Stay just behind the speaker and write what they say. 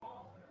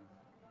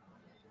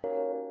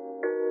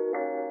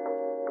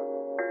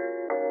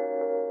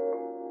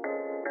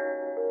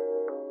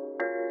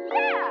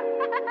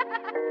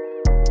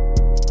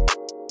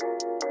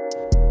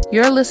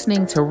You're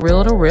listening to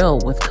Real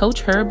with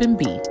Coach Herb and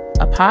B,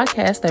 a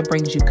podcast that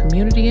brings you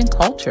community and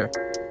culture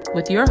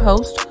with your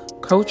host,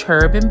 Coach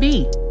Herb and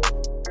B.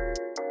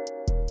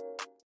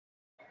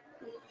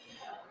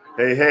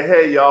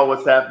 Hey, y'all,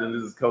 what's happening?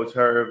 This is Coach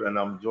Herb, and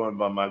I'm joined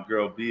by my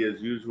girl B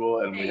as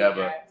usual, and we have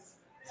a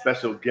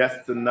special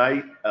guest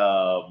tonight.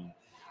 I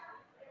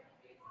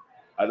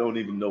don't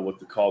even know what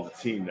to call the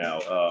team now.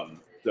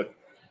 The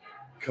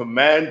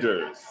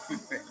Commanders.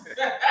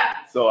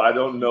 So I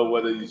don't know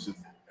whether you should,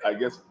 I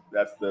guess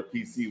that's the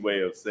PC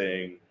way of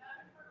saying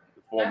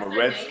the former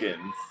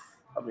Redskins.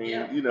 I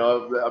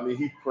mean,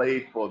 he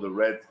played for the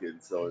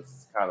Redskins, so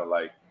it's kind of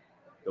like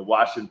the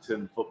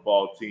Washington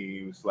football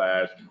team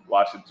 /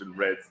 Washington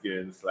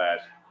Redskins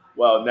 /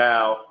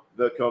 now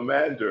the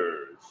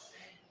Commanders.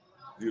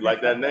 Do you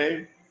like that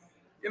name?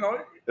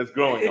 It's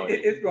growing on you.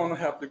 It's going to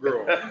have to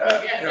grow.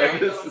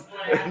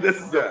 This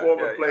is a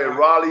former player,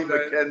 Raleigh,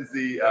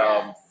 McKenzie.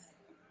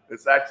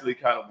 It's actually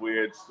kind of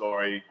weird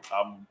story.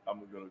 I'm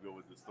going to go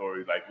with the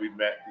story. Like, we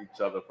met each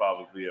other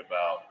probably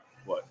about,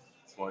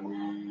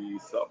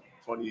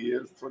 20-something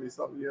years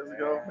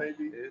ago,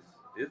 maybe?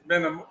 It's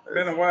been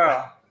a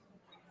while.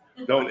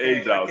 Don't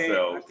age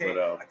ourselves.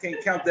 I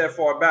can't count that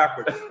far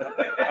backwards.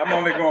 I'm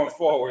only going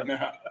forward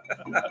now.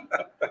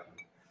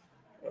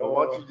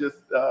 Why don't you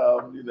just,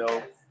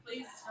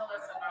 Please tell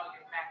us about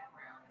your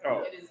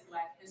background. It is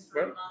Black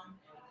History Month,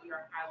 and we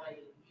are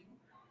highlighting you.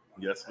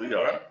 Yes, we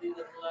are. We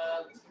would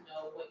love to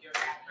know what your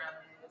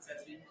background is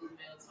as we move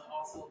into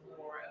also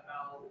more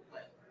about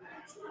what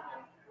Super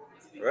Bowl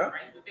is.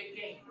 Right? The big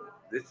game.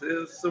 This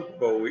is Super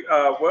Bowl week.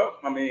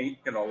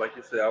 Like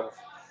you said, I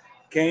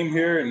came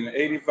here in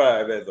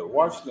 '85 as a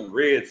Washington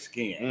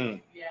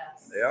Redskin.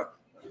 Yes. Yep.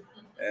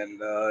 And,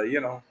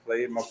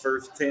 played my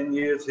first 10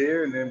 years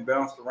here and then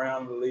bounced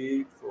around the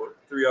league for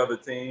 3 other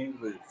teams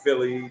with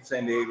Philly,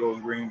 San Diego,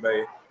 and Green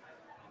Bay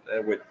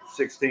with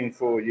 16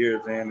 full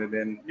years in. And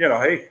then,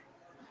 I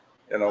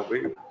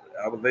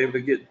was able to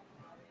get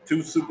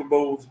 2 Super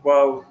Bowls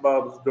while I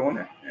was doing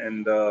it.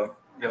 And, I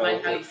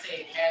like how you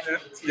say it casually.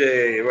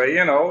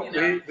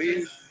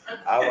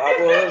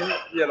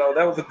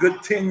 That was a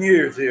good 10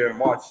 years here in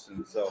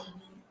Washington. So,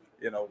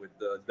 with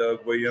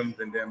Doug Williams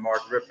and then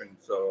Mark Rippon.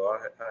 So I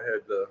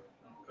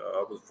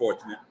was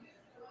fortunate.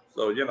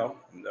 So,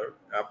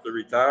 after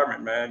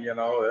retirement, man,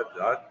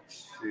 I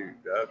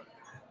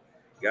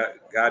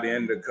got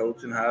into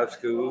coaching high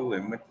school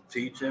and went to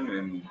teaching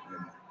and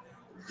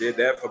did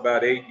that for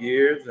about 8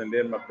 years. And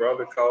then my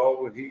brother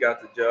called when he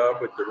got the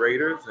job with the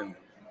Raiders and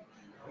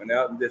went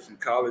out and did some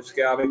college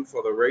scouting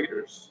for the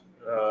Raiders.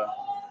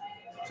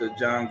 So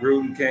John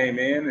Gruden came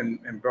in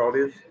and brought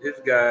his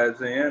guys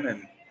in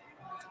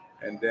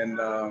and then,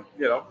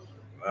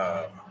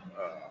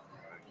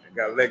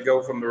 got let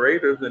go from the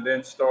Raiders and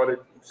then started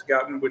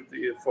scouting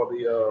for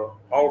the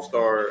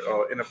All-Star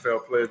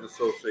NFL Players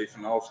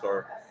Association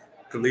All-Star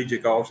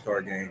Collegiate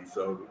All-Star game.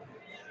 So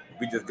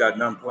we just got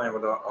done playing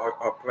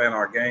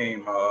our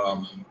game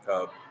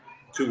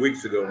 2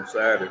 weeks ago on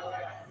Saturday.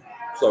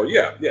 So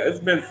it's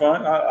been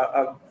fun.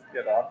 I've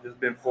just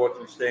been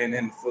fortunate staying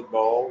in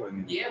football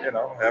and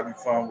having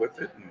fun with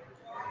it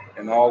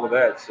and all of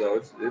that. So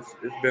it's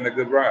been a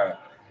good ride.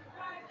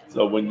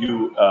 So when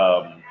you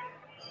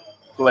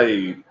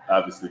played,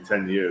 obviously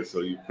 10 years, so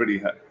you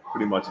pretty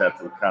much had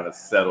to kind of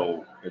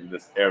settle in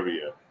this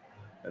area,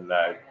 and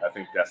I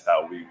think that's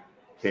how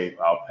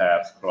our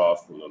paths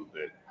crossed a little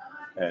bit.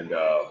 And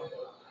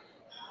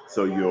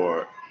so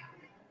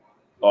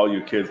all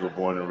your kids were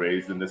born and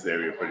raised in this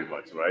area, pretty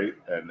much, right?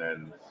 And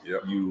then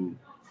you,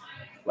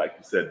 like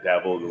you said,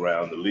 dabbled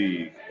around the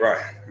league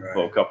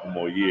for a couple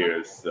more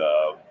years,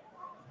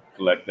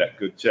 collect that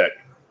good check.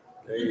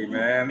 Hey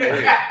man,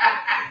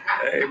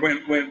 hey,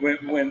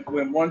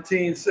 when one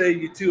team say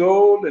you're too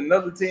old,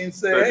 another team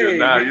say, you're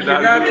not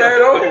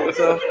that old.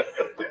 So,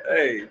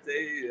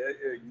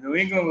 New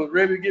England was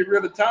ready to get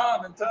rid of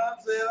Tom, and Tom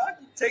said, I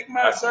can take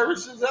my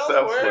services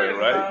elsewhere.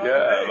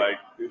 Right?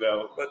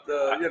 But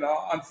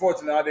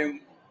unfortunately, I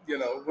didn't,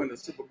 win the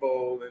Super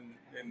Bowl in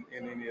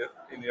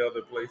any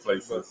other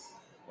places.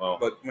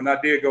 But when I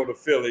did go to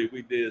Philly,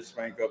 we did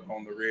spank up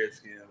on the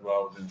Redskins while I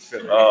was in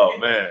Philly. Oh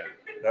man,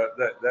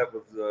 that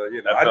was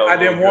I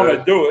didn't want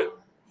to do it.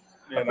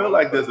 I feel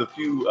like there's a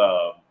few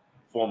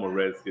former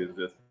Redskins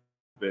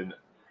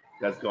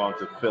that's gone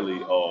to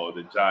Philly or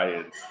the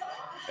Giants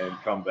and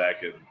come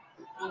back and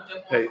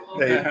paid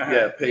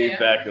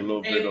back a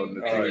little bit on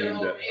the team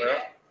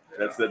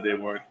that said they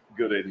weren't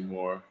good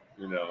anymore.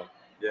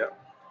 Yeah.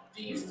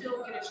 Do you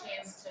still get a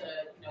chance to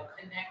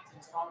connect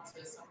and talk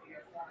to some of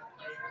your former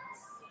players?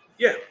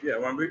 Yeah.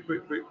 When we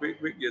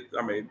get,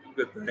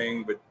 good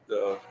thing with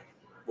the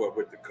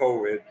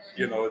COVID,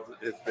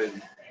 it's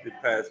been the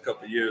past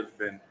couple of years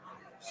been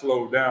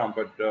slowed down,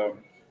 but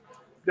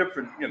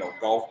different,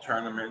 golf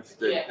tournaments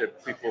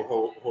that people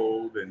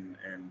hold and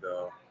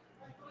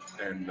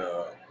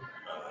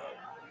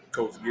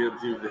Coach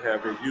Gibbs usually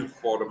have his Youth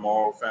for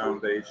Tomorrow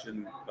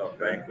Foundation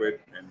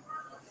banquet,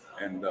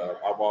 and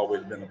I've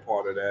always been a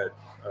part of that.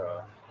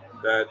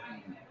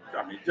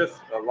 I mean, just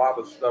a lot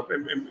of stuff.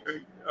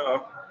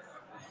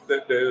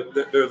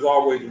 There's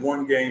always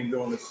one game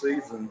during the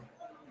season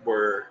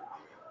where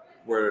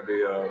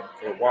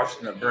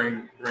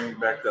Washington bring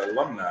back the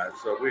alumni.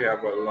 So we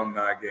have an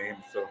alumni game.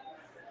 So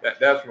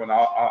that's when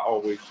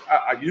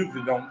I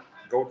usually don't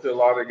go to a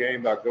lot of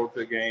games. I go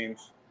to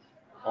games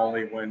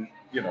only when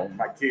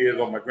my kids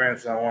or my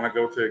grandson want to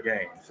go to a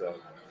game. So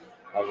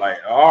I'm like,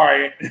 all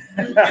right,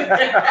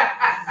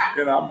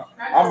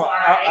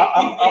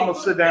 I'm a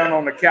sit down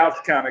on the couch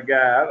kind of guy.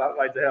 I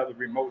like to have the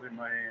remote in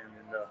my hand,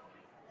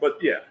 but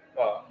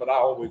I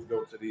always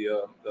go to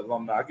the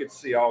alumni. I get to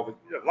see a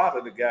lot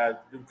of the guys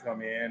do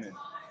come in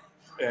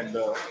and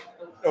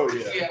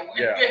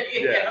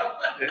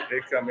they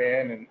come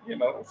in and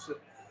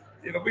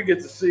we get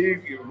to see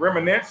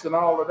reminisce and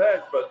all of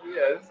that. But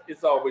yeah,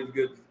 it's always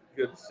good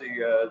to see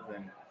guys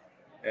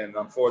and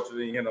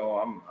unfortunately,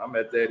 I'm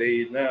at that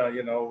age now.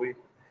 We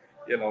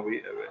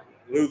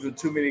losing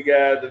too many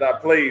guys that I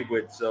played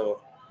with.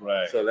 So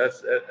right. So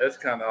that's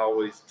kind of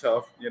always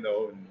tough, and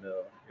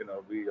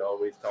we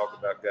always talk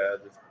about guys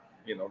that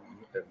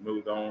have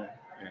moved on,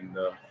 and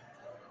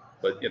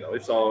but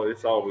it's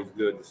always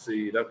good to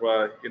see. That's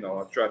why I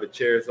try to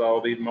cherish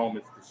all these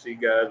moments to see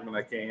guys when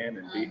I can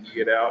and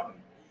get out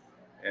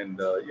and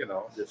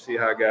just see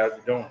how guys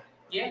are doing.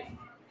 Yeah.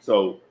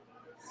 So,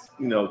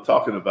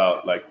 talking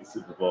about like the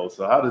Super Bowl.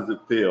 So how does it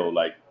feel?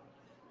 Like,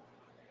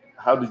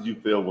 how did you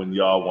feel when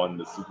y'all won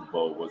the Super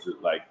Bowl? Was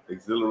it like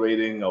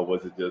exhilarating, or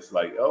was it just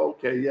like, oh,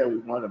 okay, yeah, we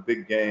won a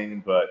big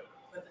game, but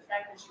the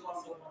fact that you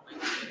also won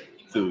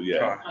like two,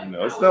 yeah,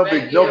 it's no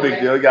big deal.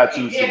 You got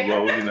two Super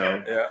Bowls,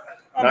 Yeah.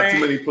 Not too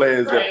many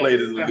players that played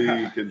in the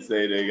league can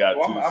say they got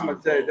two. I'm gonna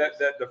tell you that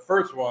the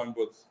first one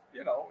was,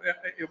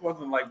 it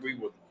wasn't like we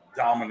were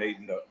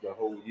dominating the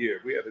whole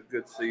year. We had a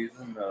good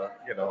season, I'm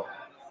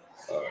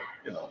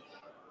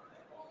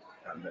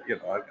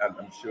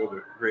sure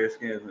the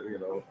Redskins,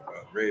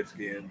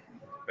 Redskins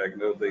back in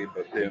those days,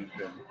 but then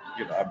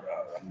I'm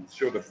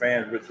sure the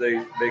fans, which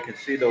they can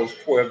see those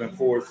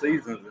 12-4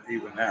 seasons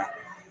even now.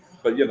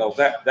 But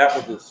that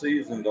was a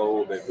season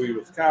though that we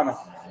was kind of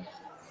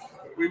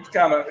we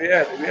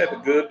had the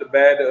good, the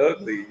bad, the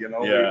ugly.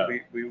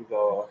 We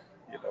was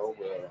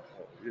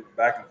we was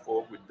back and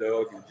forth with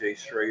Doug and Jay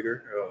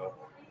Schrader.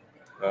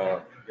 We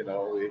had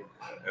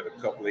a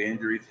couple of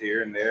injuries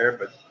here and there,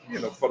 but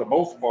for the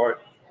most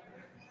part,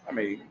 I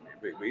mean,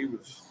 we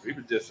was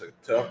just a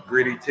tough,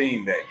 gritty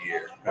team that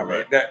year. I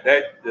mean, that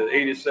the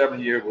 '87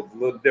 year was a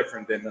little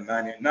different than the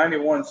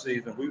 '91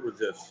 season. We were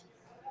just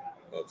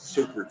a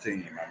super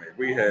team. I mean,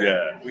 we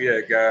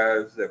had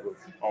guys that was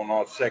on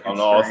our second string,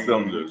 all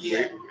cylinders.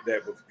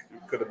 That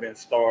could have been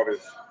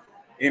starters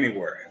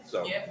anywhere.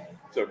 So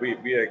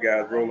we had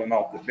guys rolling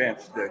off the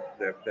bench that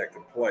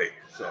could play.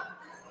 So.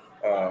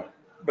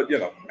 But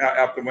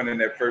after winning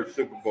that first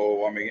Super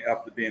Bowl, I mean,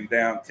 after being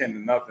down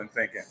 10-0,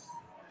 thinking,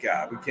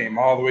 God, we came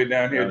all the way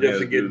down here just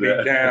to get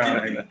beat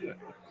down. And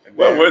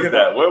where was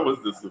that? Where was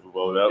the Super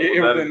Bowl?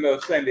 It was in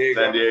San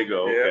Diego. San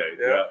Diego, okay,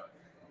 yeah.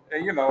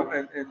 And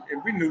and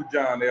we knew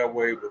John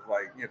Elway was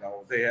like,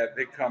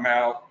 they come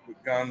out with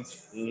guns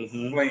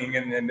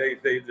flinging, and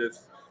they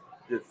just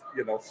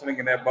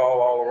slinging that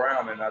ball all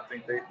around, and I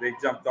think they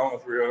jumped on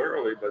us real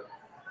early, but.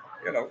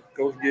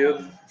 Coach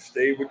Gibbs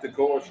stayed with the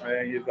course,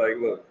 man. He's like,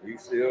 look,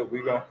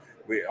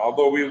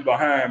 although we was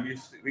behind,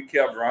 we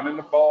kept running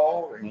the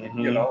ball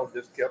and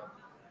just kept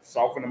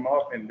softening them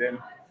up, and then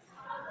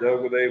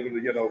Doug was able to,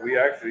 it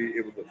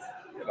was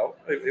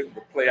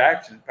a play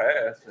action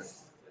pass,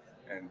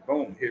 and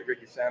boom, hit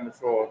Ricky Sanders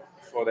for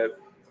that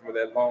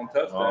long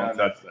touchdown.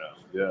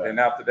 Yeah. And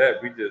after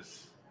that, we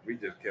just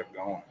kept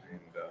going,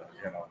 and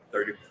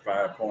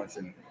 35 points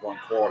in one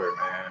quarter,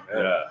 man.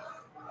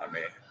 I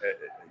mean,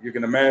 you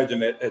can imagine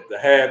that at the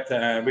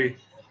halftime, we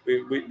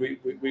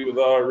was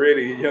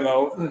already,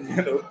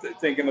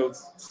 thinking of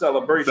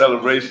celebration.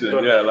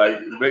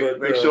 Like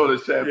make sure the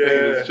champagne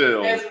is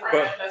chilled. That's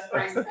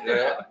right.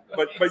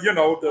 But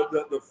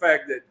the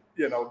fact that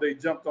they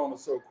jumped on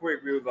us so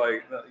quick, we was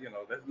like,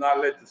 let's not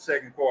let the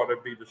second quarter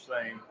be the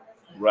same.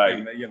 Right.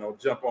 And,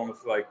 jump on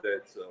us like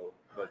that. So,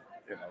 but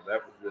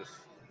that was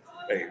just,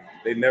 hey,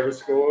 they never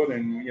scored,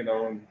 and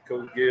and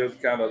Coach Gibbs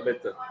kind of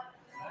let the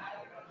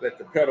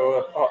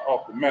pedal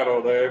off the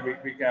metal there.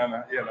 We kind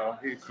of,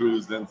 he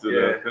cruised into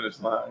the finish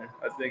line.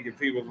 I think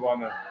if it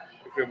one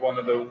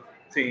of those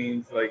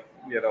teams like,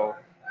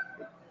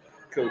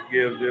 Coach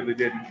Gibbs really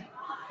didn't.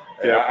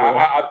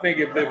 I think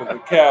if it was the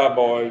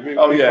Cowboys, he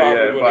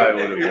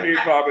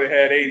probably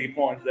had 80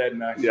 points that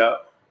night. Yeah.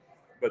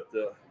 But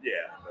I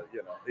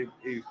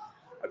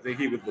think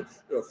he was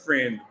a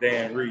friend of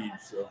Dan Reed.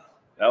 So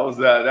that was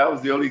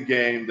the only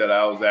game that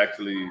I was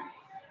actually.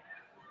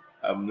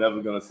 I'm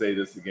never gonna say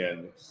this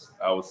again.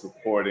 I was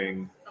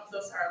supporting. I'm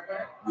so sorry.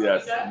 What?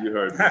 Yes, you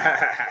heard me.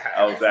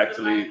 I was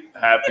actually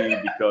happy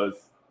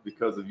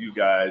because of you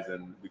guys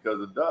and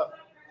because of Doug.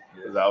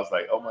 Because I was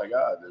like, oh my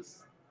God,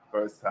 this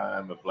first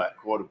time a black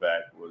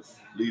quarterback was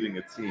leading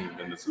a team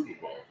in the Super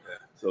Bowl.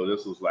 So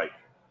this was like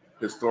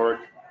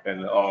historic.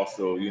 And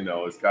also,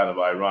 it's kind of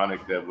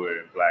ironic that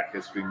we're in Black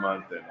History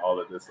Month and all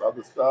of this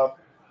other stuff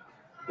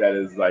that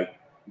is like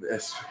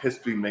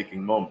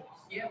history-making moments.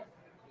 Yeah.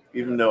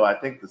 Even though I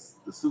think the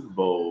Super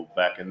Bowl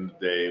back in the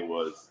day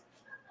was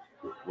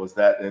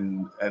that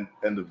in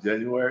end of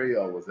January,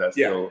 or was that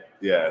still?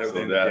 Yeah, that was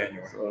end of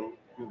January. So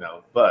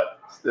but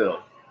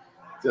still,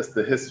 just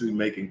the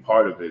history-making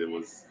part of it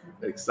was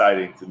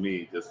exciting to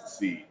me just to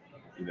see,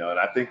 and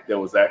I think there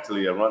was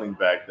actually a running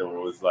back that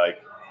was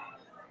like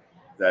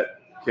that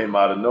came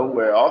out of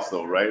nowhere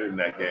also, right, in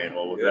that game,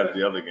 or was that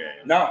the other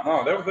game? No,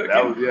 that was that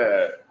game.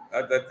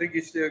 I think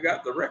he still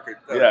got the record.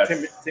 Yes.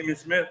 Timmy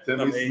Smith.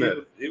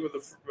 Smith. He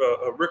was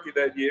a rookie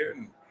that year,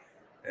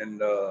 and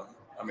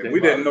we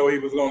didn't know he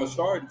was going to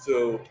start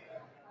until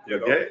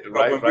when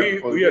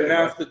we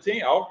announced the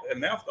team,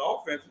 announced the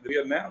offense. We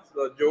announced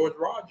George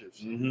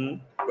Rogers,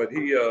 but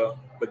he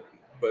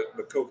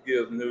but Coach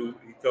Gibbs knew.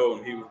 He told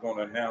him he was going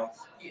to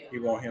announce. He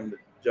wanted him to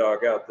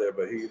jog out there,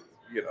 but he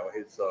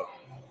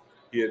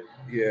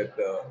had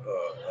a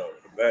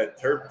bad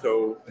turf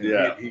toe,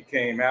 and he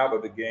came out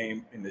of the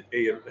game in the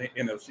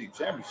NFC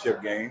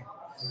Championship game,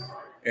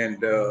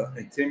 and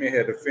Timmy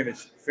had to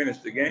finish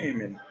the game,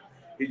 and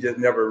he just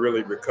never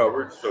really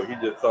recovered. So he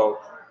just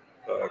thought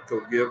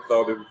Coach Gibbs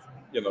thought it was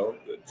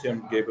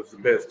Tim gave us the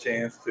best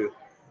chance to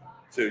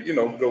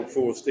go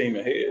full steam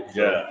ahead.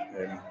 So,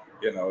 and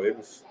it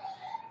was.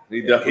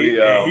 He definitely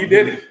he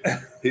did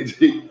it.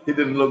 He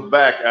didn't look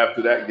back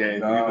after that game,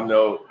 even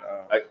though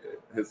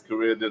his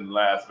career didn't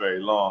last very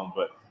long,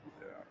 but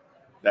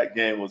that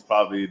game was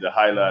probably the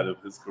highlight of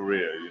his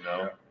career,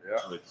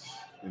 which,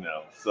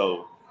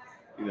 so,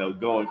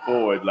 going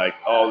forward, like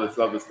all this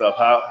other stuff,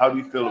 how do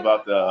you feel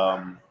about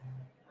the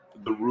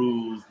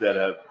rules that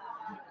have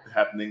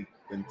happening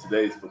in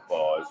today's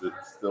football? Is it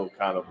still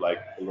kind of like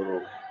a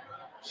little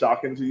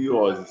shocking to you,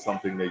 or is it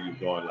something that you're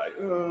going like,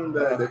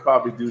 they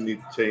probably do need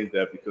to change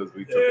that because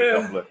we took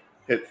a couple of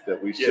hits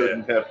that we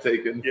shouldn't have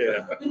taken?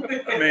 Yeah.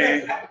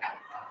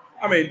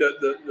 I mean,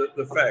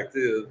 the fact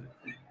is,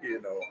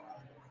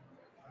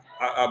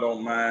 I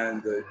don't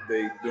mind that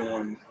they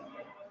doing,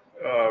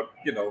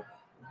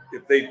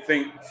 if they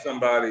think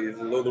somebody is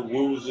a little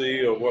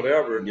woozy or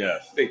whatever,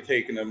 they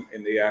taking them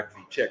and they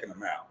actually checking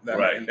them out.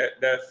 Right. And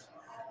that's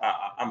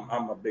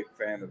I'm a big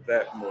fan of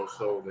that more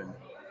so than.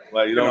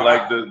 Like you don't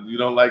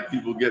like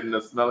people getting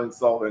the smelling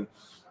salt and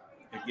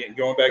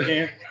going back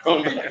in.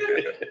 Well,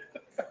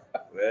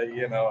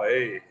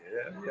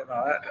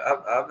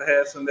 I've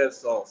had some of that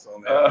sauce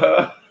on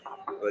that,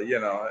 but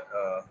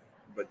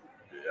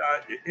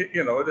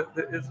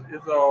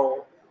it's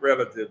all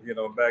relative.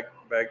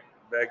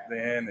 Back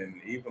then,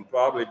 and even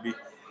probably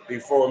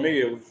before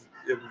me, it was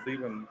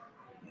even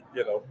a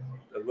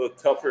little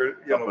tougher.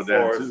 As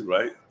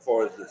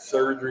far as the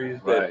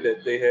surgeries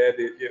that they had,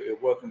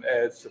 it wasn't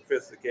as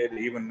sophisticated.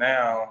 Even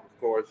now, of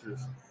course,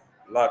 it's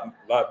a lot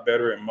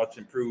better and much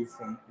improved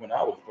from when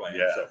I was playing.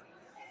 Yeah. So,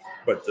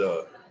 but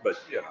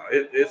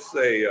it's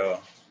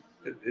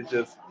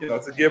just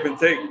it's a give and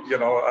take.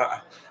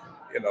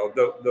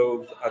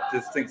 Those I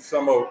just think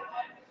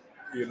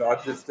I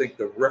just think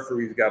the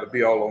referees got to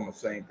be all on the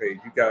same page.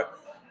 You got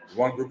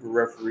one group of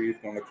referees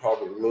going to call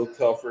it a little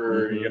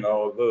tougher. I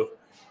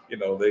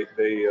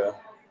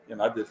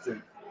just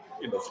think,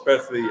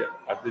 especially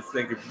I just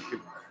think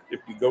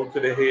if you go to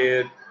the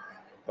head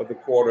of the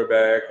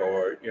quarterback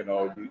or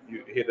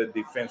you hit a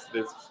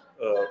defenseless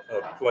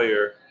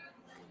player,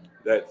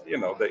 that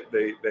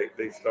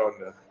they starting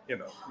to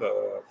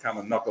kind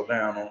of knuckle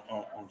down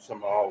on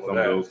some of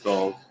those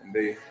calls. And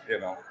they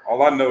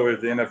all I know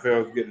is the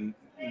NFL is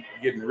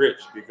getting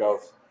rich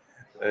because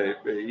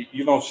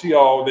you don't see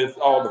all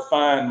the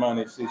fine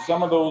money. See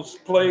some of those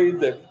plays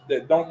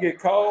that don't get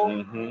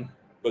called,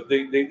 but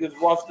they just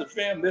watch the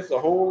film. There's a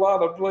whole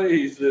lot of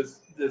plays this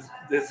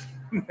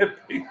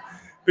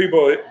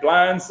people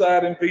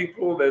blindsiding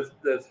people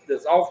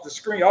that's off the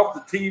screen, off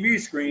the TV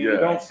screen. You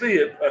don't see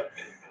it, but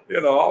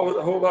a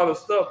whole lot of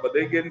stuff. But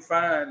they're getting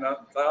fined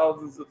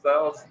thousands of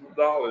dollars.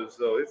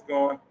 So it's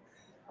going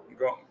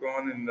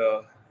in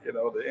the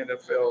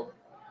NFL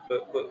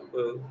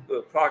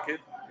the pocket.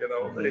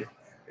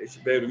 They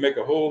should be able to make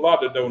a whole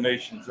lot of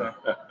donations. Huh?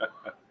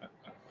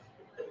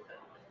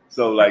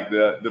 So, like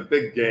the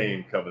big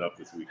game coming up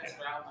this weekend.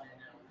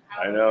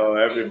 I know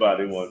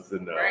everybody wants to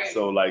know. Right.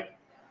 So, like,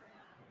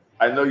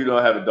 I know you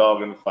don't have a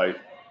dog in the fight,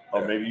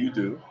 or maybe you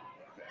do,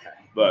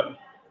 but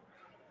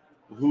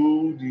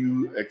who do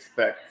you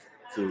expect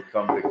to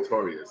come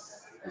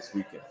victorious this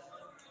weekend?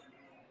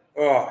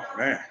 Oh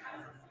man!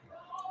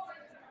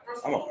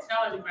 First of all,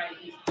 tell everybody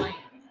he's playing.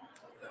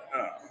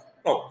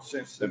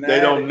 Cincinnati. If they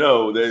don't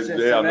know,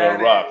 they are the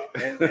rock.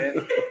 and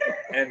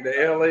the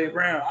LA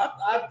Rams.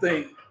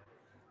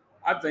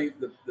 I think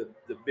the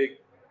big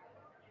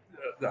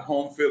the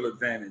home field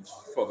advantage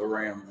for the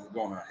Rams is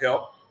going to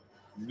help.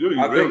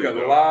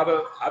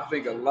 I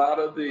think a lot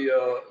of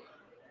the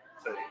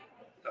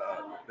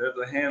there's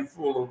a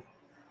handful of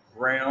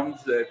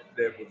Rams that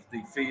was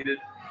defeated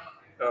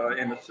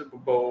in the Super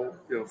Bowl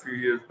a few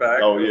years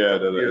back. Oh yeah,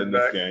 in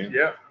this game.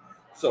 Yeah,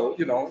 So,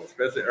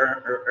 especially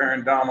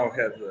Aaron Donald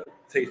has a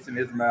taste in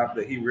his mouth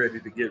that he's ready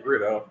to get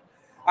rid of.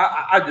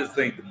 I just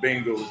think the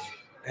Bengals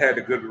had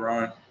a good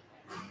run.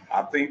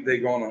 I think they're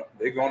gonna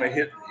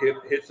hit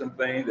some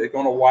things. They're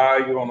gonna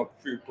wire you on a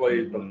few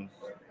plays, but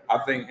I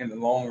think in the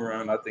long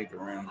run, I think the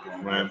Rams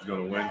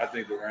gonna win. I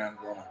think the Rams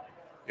gonna.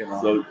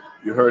 So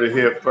you heard it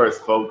here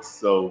first, folks.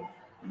 So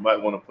you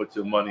might want to put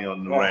your money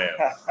on the Rams.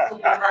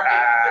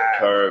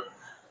 Herb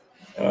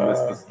and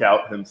Mr.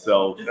 Scout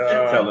himself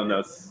telling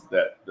us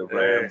that the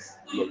Rams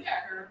look.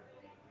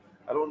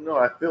 I don't know.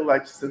 I feel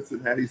like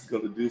Cincinnati's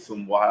going to do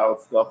some wild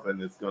stuff, and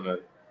they're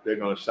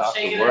going to shock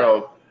the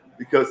world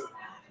because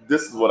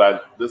this is what I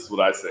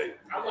say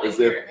is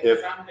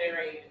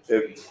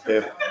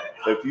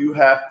if you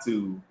have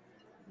to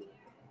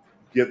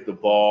get the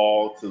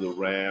ball to the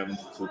Rams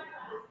to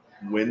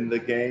win the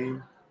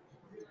game,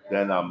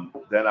 then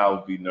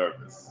I'll be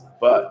nervous.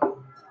 But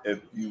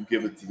if you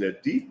give it to their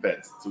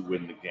defense to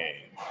win the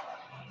game,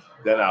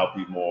 then I'll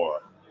be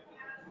more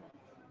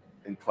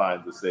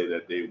inclined to say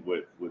that they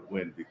would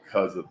win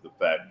because of the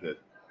fact that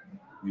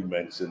you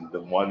mentioned the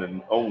one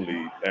and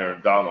only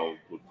Aaron Donald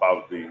would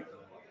probably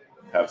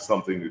have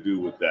something to do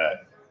with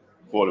that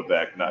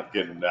quarterback not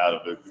getting out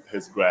of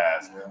his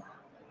grasp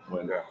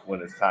when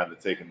it's time to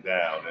take him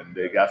down. And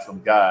they got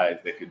some guys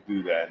that could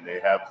do that, and they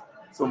have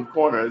some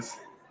corners.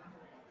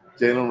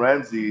 Jalen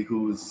Ramsey,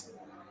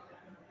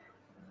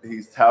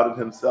 he's touted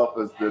himself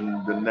as the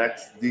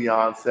next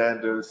Deion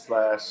Sanders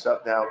 /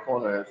 shutdown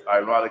corner.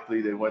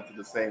 Ironically, they went to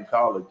the same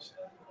college,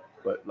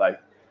 but like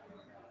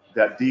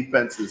that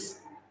defense is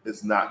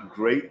not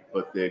great,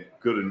 but they're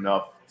good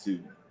enough to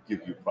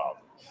give you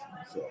problems.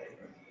 So,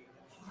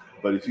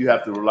 but if you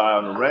have to rely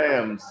on the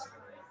Rams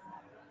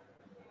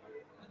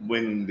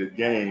winning the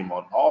game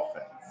on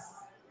offense,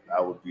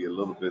 I would be a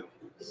little bit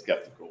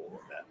skeptical on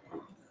that.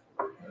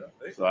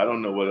 So I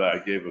don't know whether I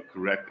gave a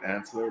correct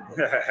answer.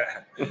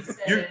 But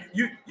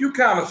you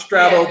kind of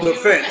straddled the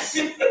fence.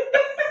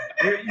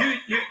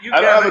 I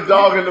don't have a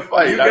dog in the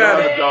fight. You got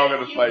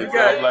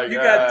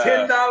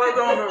 $10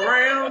 on the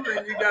Rams,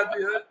 and you got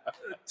the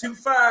two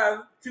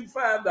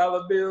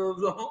 $5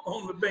 bills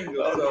on the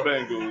Bengals. The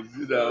Bengals,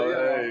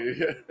 hey.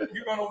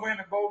 You're gonna win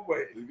it both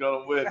ways. You're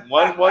gonna win.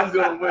 One's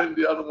gonna win,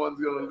 the other one's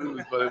gonna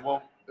lose, but it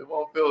won't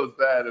feel as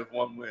bad if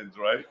one wins,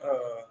 right?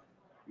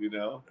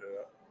 Yeah.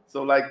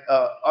 So like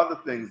other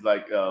things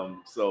like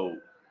so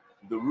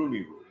the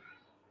Rooney Rule.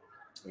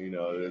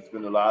 There's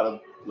been a lot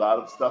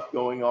of stuff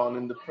going on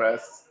in the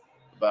press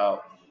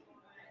about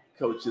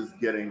coaches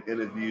getting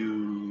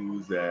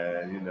interviews,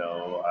 and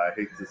I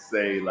hate to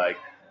say like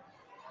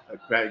a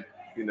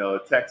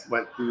text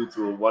went through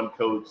to one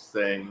coach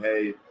saying,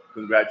 "Hey,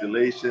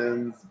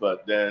 congratulations,"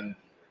 but then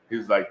he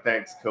was like,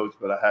 "Thanks, coach,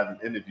 but I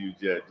haven't interviewed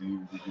yet.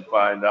 Did you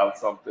find out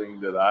something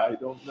that I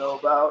don't know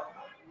about?"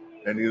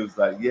 And he was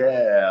like,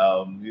 "Yeah,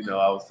 I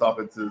was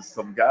talking to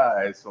some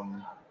guys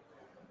from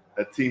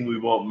a team we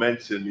won't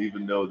mention,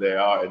 even though they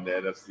are in the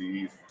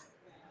NFC East,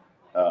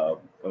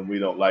 and we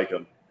don't like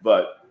them.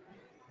 But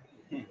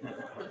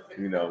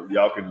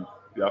y'all can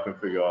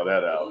figure all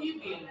that out.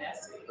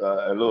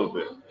 A little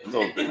bit.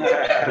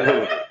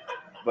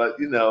 But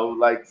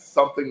like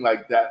something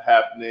like that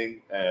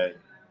happening, and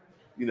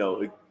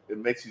it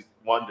makes you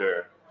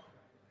wonder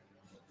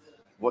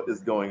what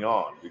is going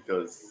on,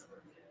 because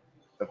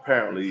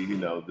apparently,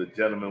 the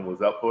gentleman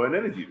was up for an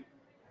interview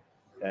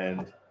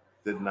and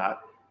did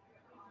not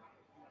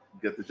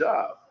get the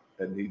job.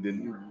 And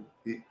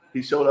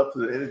he showed up to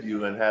the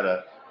interview and had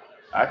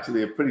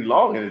actually a pretty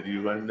long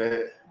interview, and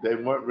they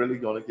weren't really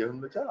going to give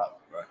him the job.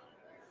 Right.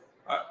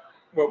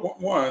 Well,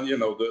 one,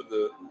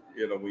 the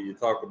when you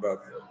talk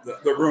about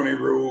the Rooney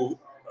Rule,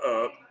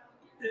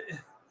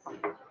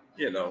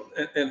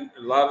 and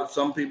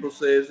some people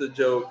say it's a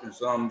joke and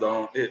some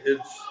don't.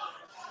 It's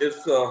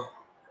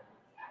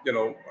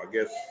I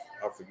guess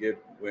I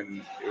forget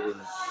when it was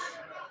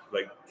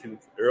like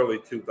early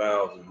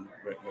 2000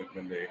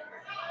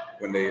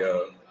 when they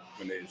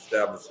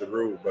established the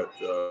rule. But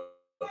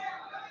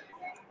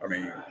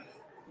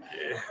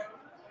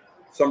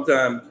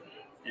sometimes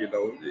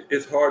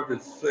it's hard to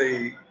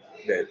say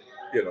that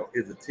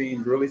is a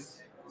team really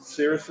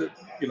serious?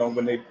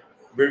 When they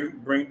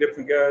bring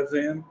different guys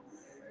in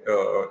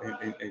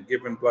and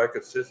giving black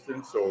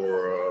assistants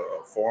or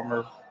a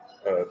former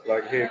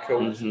black head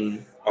coach.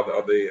 Mm-hmm.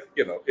 Are they?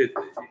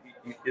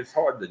 It's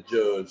hard to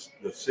judge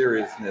the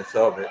seriousness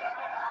of it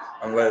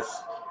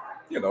unless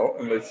the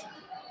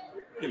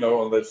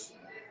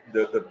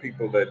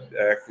people that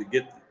actually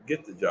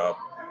get the job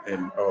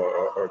and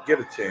or get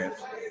a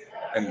chance.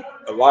 And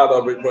a lot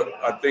of it, but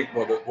I think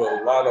what a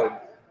lot of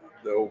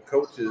the old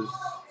coaches,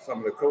 some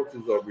of the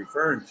coaches are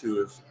referring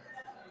to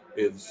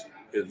is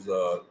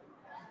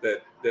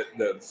that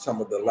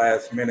some of the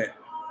last minute.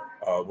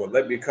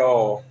 Let me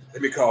call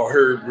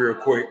Herb real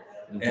quick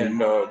and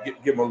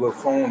give him a little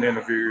phone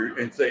interview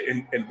and say,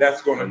 and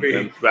that's going to be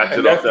and scratch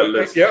it off that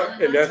list. Yeah,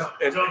 and that's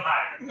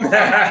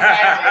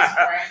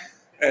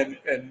and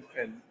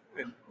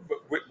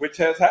which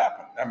has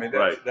happened. I mean,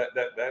 that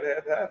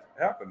has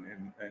happened,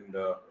 and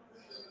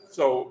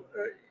So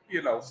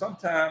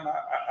sometimes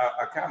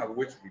I kind of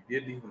wish we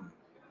didn't even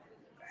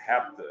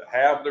have to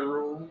have the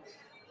rules,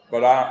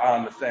 but I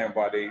understand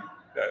why they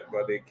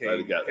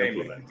got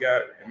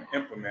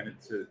implemented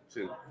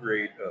to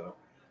create.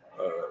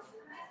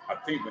 I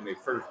think when they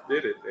first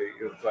did it,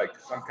 it was like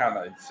some kind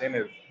of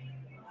incentive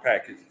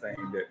package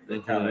thing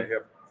that kind of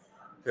helped,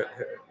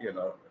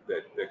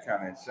 that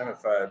kind of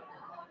incentivized,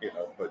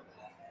 But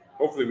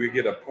hopefully we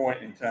get a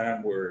point in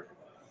time where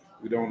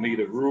we don't need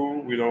a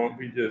rule. We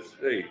just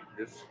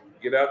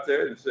get out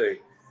there and say,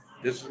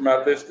 this is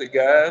my list of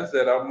guys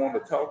that I want to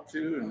talk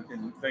to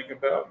and think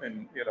about,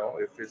 and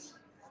if it's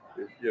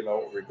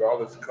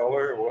regardless of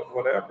color or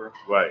whatever,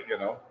 right?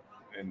 And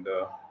and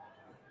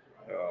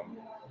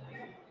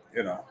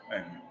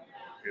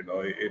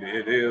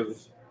it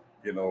is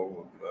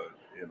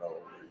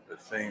the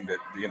thing that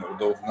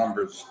those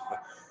numbers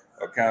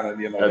are kind of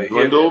they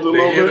dwindled a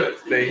little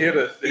bit. They hit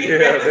it,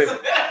 yeah.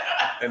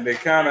 And they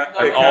kind of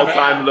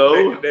all-time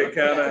low. They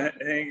kind of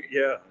hang.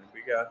 Yeah,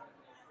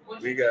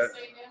 we got.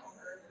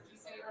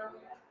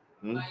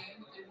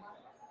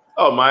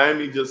 Oh,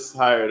 Miami just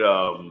hired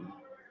a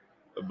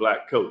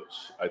black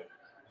coach. I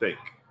think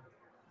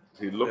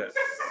he looks.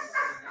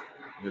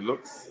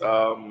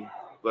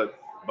 But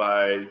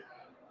by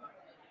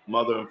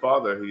mother and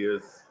father, he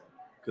is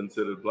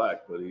considered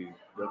black. But he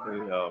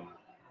definitely.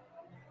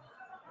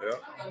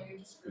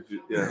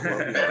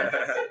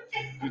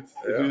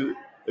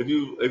 If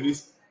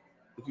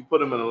you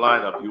put him in a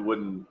lineup, you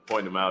wouldn't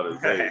point him out as,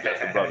 hey,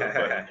 that's a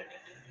brother,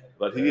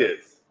 but he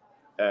is.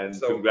 And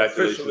so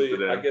congratulations to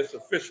them. I guess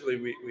officially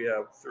we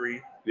have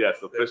 3.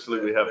 Yes, officially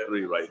we have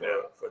 3 right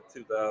now for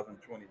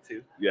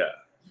 2022. Yeah,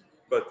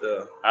 but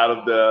out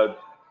of the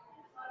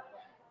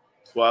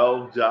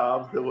 12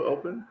 jobs that were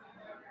open,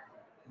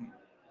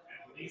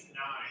 at least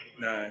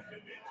 9.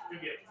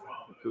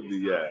 Could be,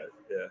 yeah.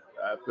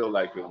 I feel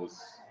like could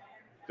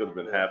have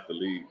been half the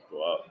league for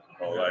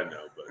all I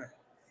know, but.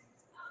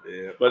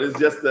 Yeah. But it's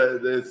just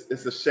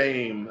it's a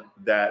shame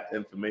that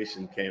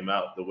information came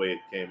out the way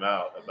it came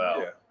out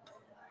about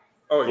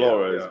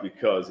Flores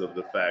because of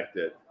the fact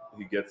that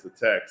he gets a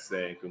text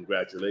saying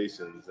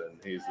congratulations,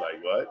 and he's like,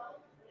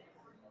 what?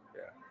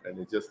 Yeah. And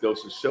it just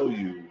goes to show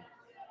you,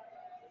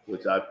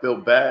 which I feel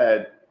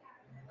bad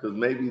because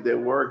maybe they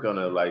were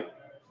gonna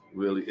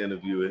really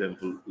interview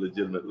him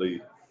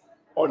legitimately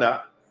or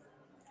not.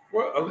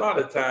 Well, a lot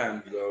of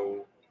times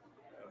though,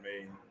 I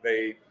mean,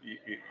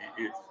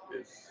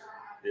 it's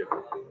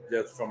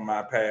just from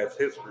my past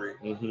history,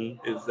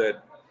 is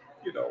that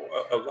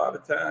a lot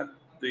of times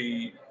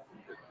the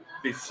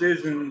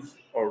decisions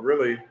are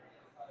really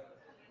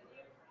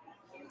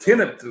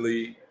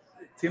tentatively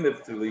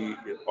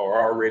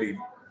are already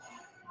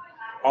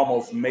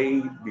almost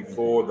made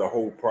before the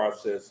whole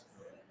process.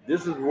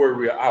 This is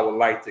where I would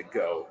like to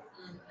go,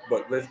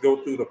 but let's go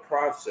through the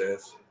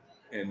process.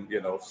 And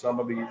some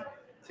of these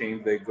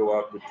teams, they go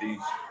out with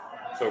these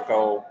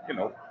so-called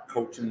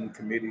coaching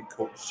committee,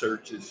 coach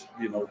searches,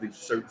 these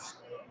search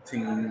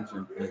teams,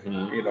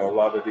 and a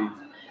lot of these,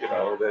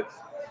 that's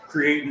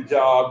creating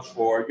jobs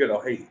for,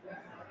 hey,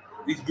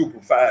 these group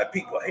of 5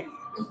 people, hey,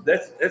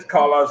 let's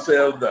call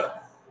ourselves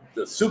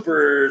the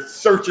super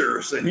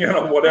searchers, and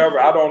whatever.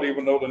 I don't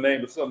even know the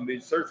name of some of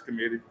these search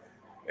committees,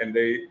 and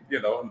they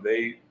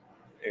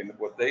and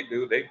what they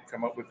do, they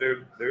come up with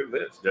their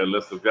list. Their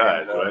list of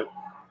guys, right?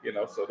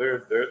 So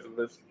there's a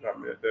list. I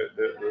mean, there's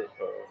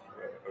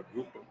a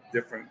group of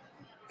different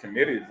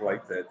committees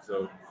like that.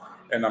 So,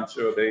 and I'm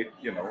sure they,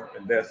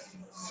 and that's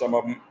some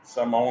of them.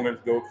 Some owners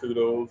go through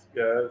those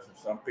guys, and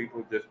some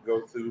people just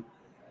go through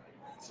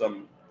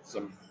some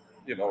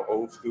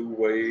old school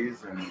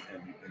ways and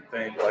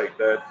things like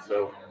that.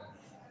 So,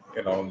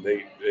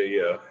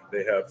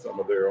 they have some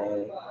of their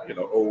own,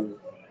 old.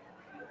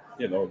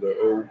 The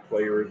old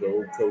players, the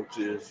old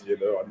coaches. I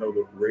know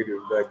the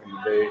Raiders back in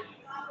the day.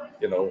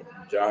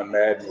 John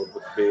Madden was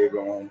big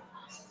on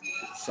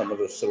some of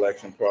the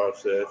selection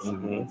process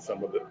and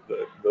some of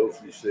those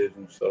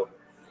decisions. So,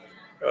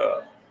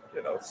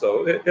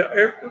 so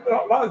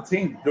a lot of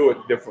teams do it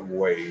different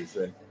ways,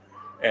 and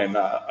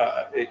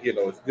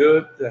it's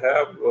good to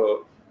have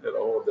the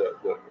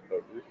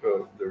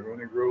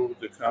Rooney Rule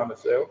to kind of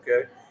say,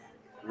 okay,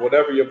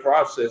 whatever your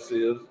process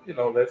is,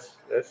 let's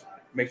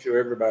make sure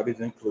everybody's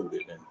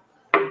included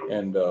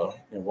and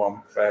in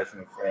one fashion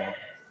or form,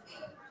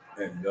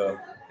 and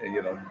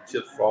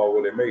chips fall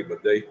where they may.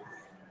 But they,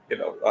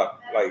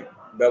 like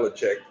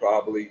Belichick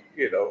probably,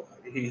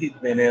 he's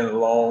been in a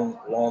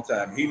long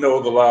time. He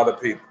knows a lot of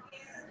people.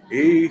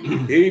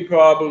 He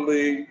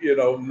probably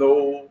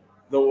know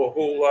a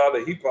whole lot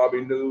of. He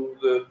probably knew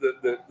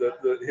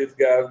the his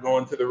guys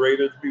going to the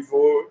Raiders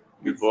before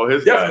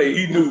his definitely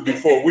guys. He knew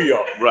before we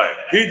are. Right.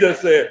 He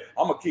just said,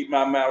 "I'm gonna keep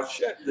my mouth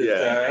shut this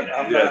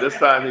time. This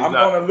time he's I'm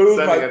not gonna lose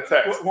sending a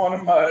text. One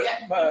of my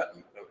the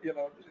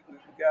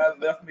guys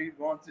left me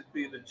going to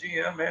be the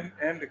GM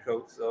and the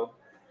coach. So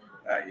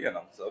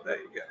so there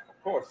you go.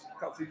 Of course,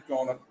 because he's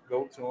gonna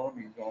go to him.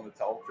 He's gonna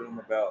talk to him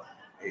about,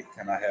 hey,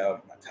 can I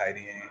have my tight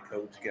end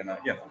coach? Can I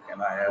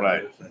have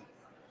right. this? And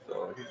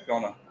so he's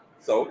gonna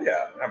So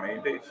yeah, I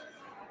mean,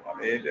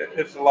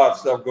 it's a lot of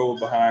stuff goes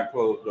behind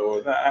closed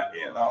doors.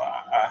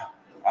 I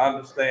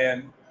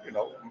understand,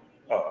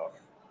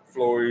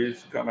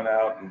 Flores coming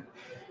out, and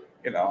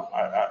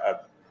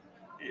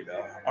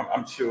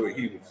I'm sure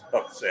he was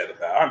upset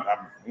about.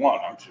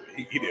 I'm sure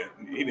he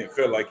didn't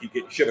feel like he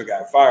should have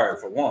got fired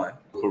for one.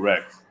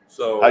 Correct.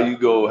 So how you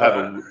go have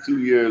a 2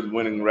 years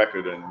winning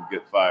record and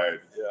get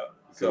fired? Yeah.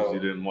 Because you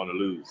didn't want to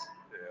lose.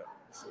 Yeah.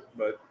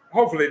 But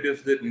hopefully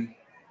this didn't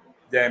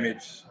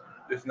damage.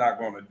 It's not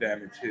going to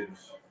damage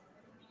his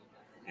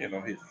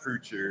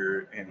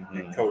future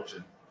in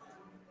coaching.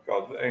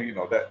 Because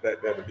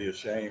that'd be a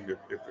shame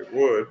if it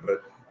would.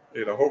 But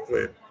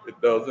hopefully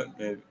it doesn't.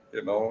 And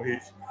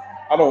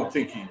I don't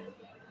think he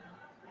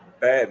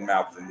bad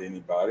mouthing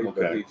anybody,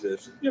 but he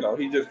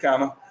just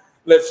kind of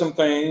let some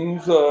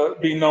things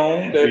be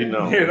known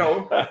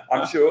that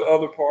I'm sure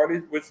other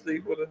parties wish they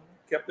would have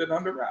kept it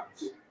under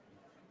wraps.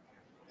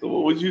 So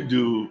what would you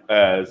do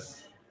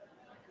as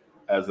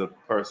a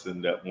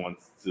person that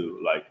wants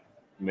to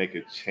make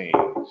a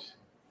change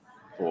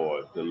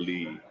for the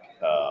league?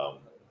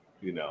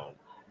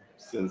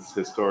 Since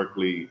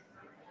historically,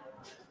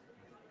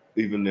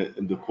 even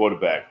the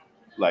quarterback,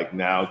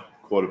 now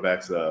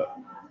quarterbacks are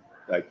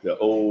the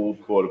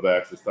old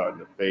quarterbacks are starting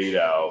to fade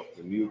out.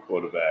 The new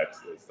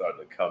quarterbacks are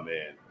starting to come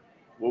in.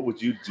 What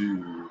would you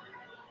do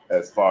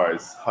as far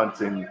as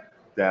hunting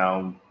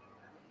down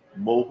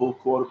mobile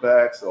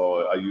quarterbacks,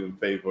 or are you in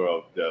favor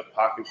of the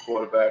pocket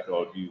quarterback,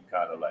 or do you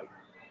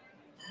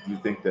do you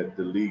think that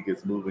the league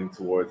is moving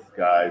towards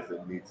guys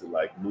that need to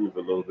move a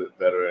little bit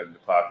better in the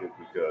pocket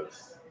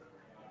because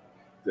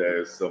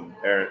there's some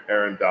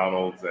Aaron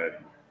Donalds and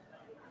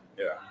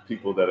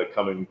people that are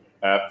coming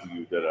after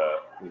you that are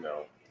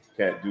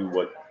can't do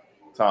what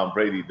Tom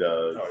Brady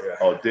does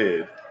or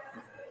did.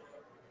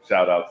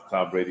 Shout out to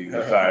Tom Brady,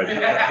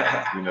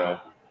 retired,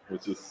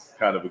 which is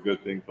kind of a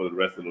good thing for the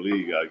rest of the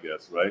league, I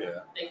guess, right?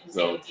 Yeah. They can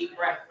take a deep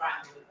breath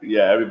finally.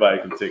 Yeah, everybody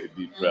can take a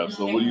deep breath.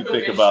 So what do you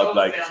think about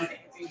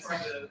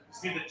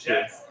See the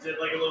Jets did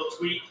a little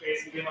tweet,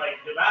 basically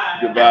goodbye.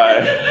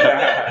 Goodbye.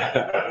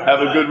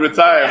 Have a good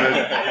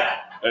retirement.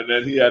 And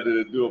then he had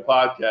to do a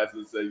podcast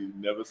and say, "You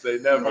never say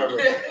never."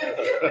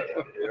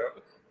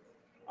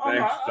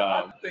 Thanks,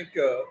 Tom. I think,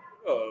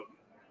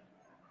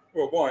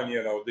 well, one,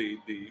 the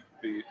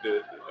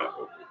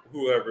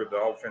whoever the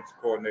offensive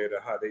coordinator,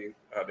 how they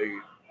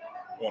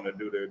want to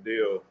do their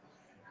deal,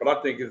 but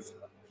I think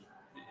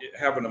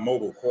having a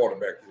mobile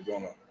quarterback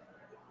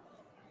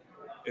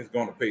is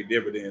gonna pay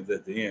dividends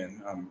at the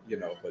end.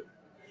 But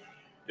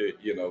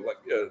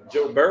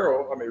Joe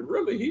Burrow, I mean,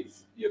 really,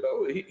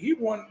 he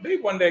won. They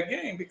won that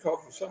game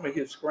because of some of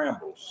his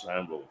scrambles.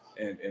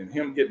 And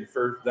him getting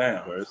first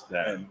down.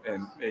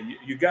 And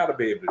you got to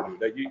be able to do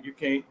that. You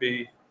can't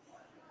be,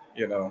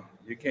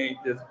 you can't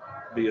just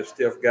be a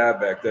stiff guy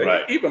back there.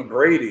 Right. Even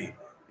Brady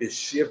is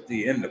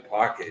shifty in the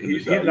pocket.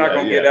 He's not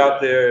going to get out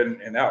there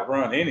and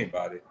outrun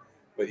anybody,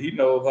 but he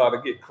knows how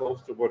to get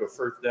close to where the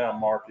first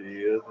down marker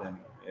is,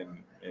 and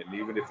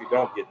even if he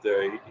don't get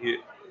there,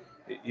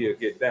 he'll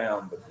get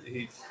down. But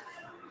he's,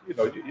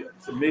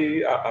 to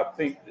me, I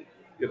think that,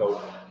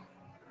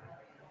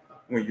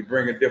 when you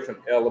bring a different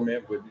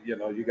element with,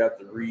 you got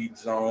the read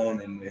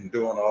zone and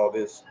doing all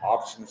this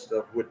option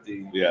stuff with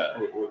the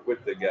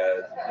with the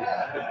guys,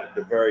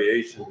 the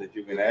variations that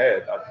you can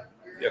add,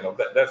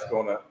 that's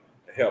going to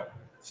help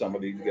some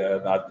of these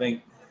guys. And I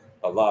think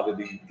a lot of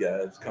these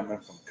guys coming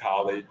from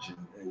college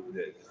and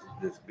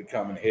just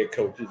becoming head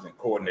coaches and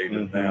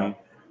coordinators now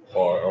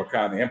are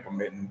kind of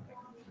implementing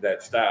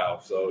that style.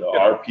 So the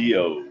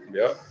RPO.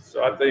 Yeah.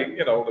 So I think,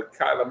 the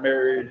Kyler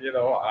Murray,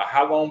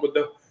 how long would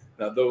the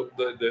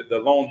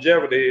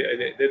longevity,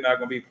 they're not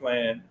going to be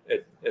playing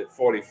at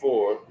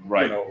 44,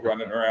 right?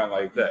 Running around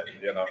like that.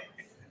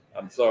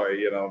 I'm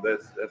sorry,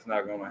 that's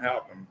not going to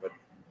happen.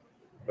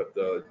 But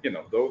those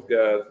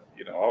guys,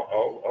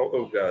 all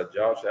those guys,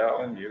 Josh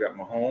Allen, you got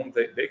Mahomes,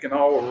 they can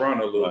all run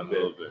a little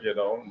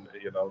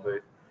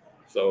bit.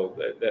 So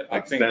I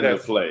think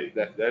that's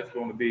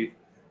going to be,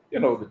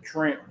 the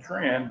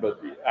trend.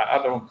 But I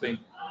don't think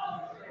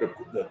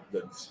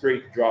the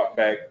straight drop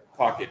back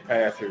pocket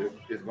passer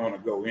is going to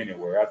go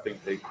anywhere. I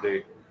think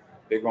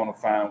they're going to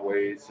find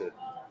ways to,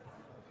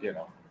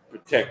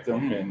 protect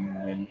them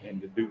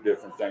and to do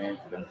different things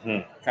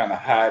to kind of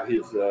hide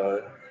his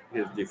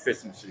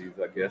deficiencies,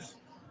 I guess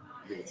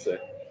you would say.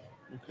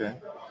 Okay.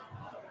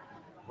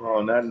 Well,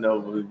 on that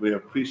note, we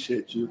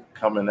appreciate you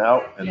coming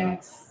out and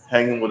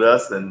hanging with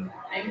us and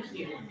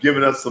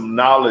giving us some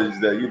knowledge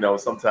that,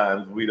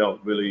 sometimes we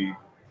don't really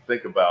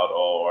think about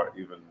or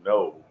even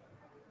know.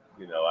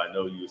 I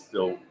know you're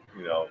still,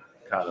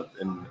 kind of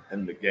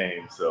in the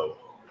game, so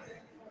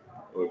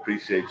we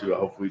appreciate you. I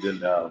hope we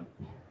didn't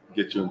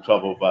get you in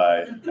trouble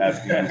by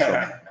asking you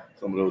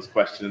some of those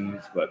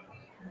questions, but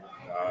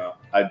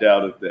I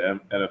doubt if the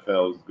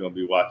NFL is going to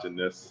be watching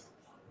this.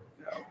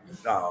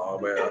 No,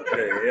 man,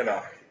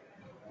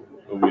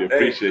 But we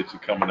appreciate you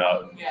coming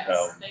out and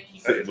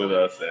sitting with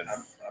us. And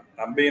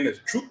I'm being as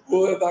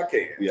truthful as I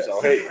can. Yes.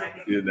 So hey,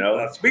 You know,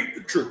 I speak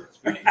the truth.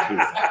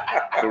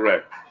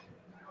 correct.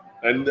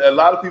 And a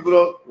lot of people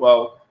don't.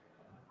 Well,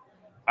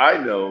 I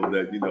know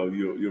that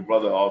your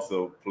brother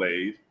also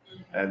played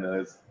and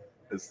is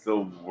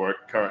still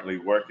currently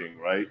working,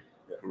 right?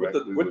 With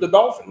the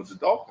Dolphins. With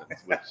the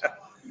Dolphins,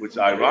 which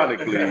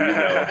ironically,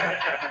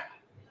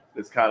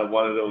 it's kind of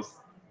one of those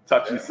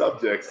touchy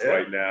subjects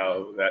right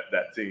now,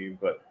 that team.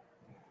 But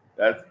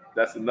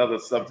that's another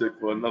subject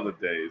for another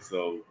day.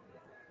 So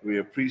we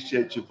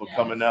appreciate you for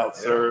coming out,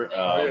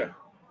 sir.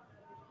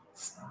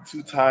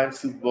 2-time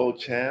Super Bowl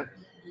champ,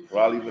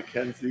 Raleigh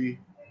McKenzie.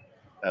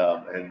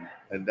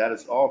 And that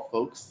is all,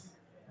 folks.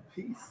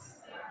 Peace.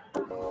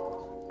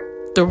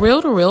 The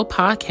Real to Real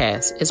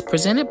podcast is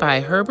presented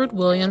by Herbert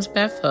Williams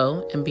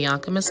Bafo and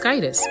Bianca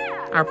Mosquitis.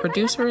 Our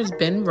producer is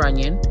Ben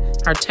Runyon.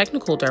 Our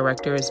technical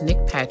director is Nick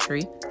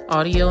Patry.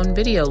 Audio and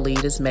video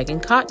lead is Megan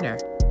Kottner.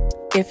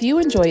 If you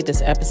enjoyed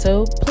this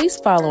episode, please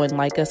follow and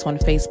like us on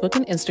Facebook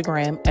and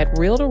Instagram at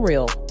Real to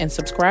Real and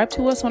subscribe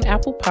to us on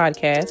Apple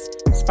Podcasts,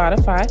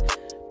 Spotify,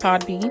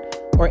 Podbean,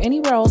 or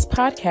anywhere else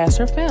podcasts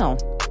are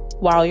found.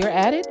 While you're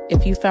at it,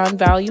 if you found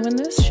value in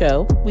this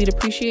show, we'd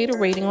appreciate a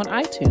rating on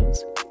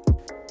iTunes.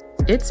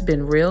 It's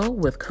been real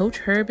with Coach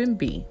Herb and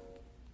B.